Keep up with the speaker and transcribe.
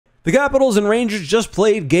The Capitals and Rangers just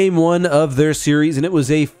played game 1 of their series, and it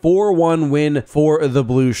was a 4-1 win for the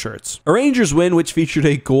Blue Shirts. A Rangers win which featured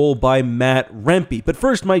a goal by Matt Rempe. But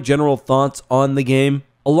first, my general thoughts on the game.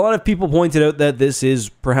 A lot of people pointed out that this is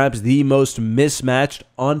perhaps the most mismatched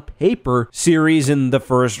on paper series in the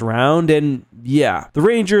first round, and yeah, the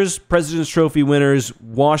Rangers, President's Trophy winners,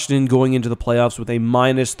 Washington going into the playoffs with a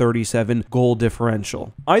 -37 goal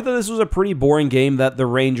differential. I thought this was a pretty boring game that the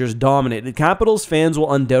Rangers dominated. Capitals fans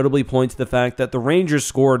will undoubtedly point to the fact that the Rangers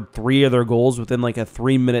scored 3 of their goals within like a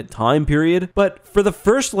 3-minute time period, but for the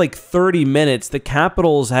first like 30 minutes, the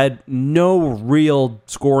Capitals had no real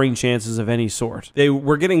scoring chances of any sort. They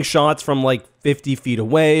were getting shots from like 50 feet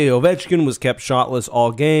away. Ovechkin was kept shotless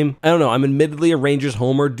all game. I don't know. I'm admittedly a Rangers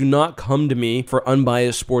homer. Do not come to me for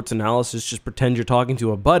unbiased sports analysis. Just pretend you're talking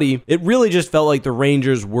to a buddy. It really just felt like the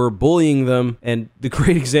Rangers were bullying them. And the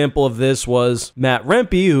great example of this was Matt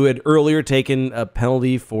Rempe, who had earlier taken a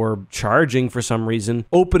penalty for charging for some reason,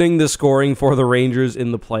 opening the scoring for the Rangers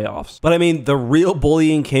in the playoffs. But I mean, the real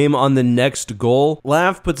bullying came on the next goal.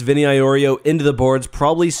 Laugh puts Vinny Iorio into the boards,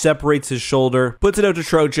 probably separates his shoulder, puts it out to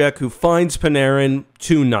Trocheck, who finds Panarin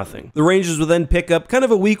 2-0. The Rangers would then pick up kind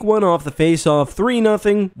of a weak one off the face-off,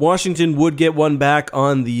 3-0. Washington would get one back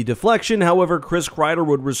on the deflection. However, Chris Kreider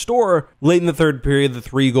would restore late in the third period the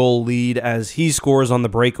 3-goal lead as he scores on the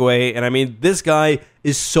breakaway. And I mean, this guy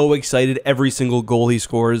is so excited every single goal he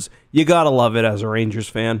scores. You gotta love it as a Rangers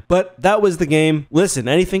fan. But that was the game. Listen,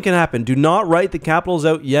 anything can happen. Do not write the Capitals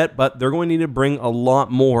out yet, but they're going to need to bring a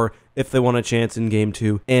lot more if they want a chance in game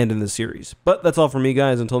 2 and in the series. But that's all from me,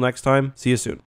 guys. Until next time, see you soon.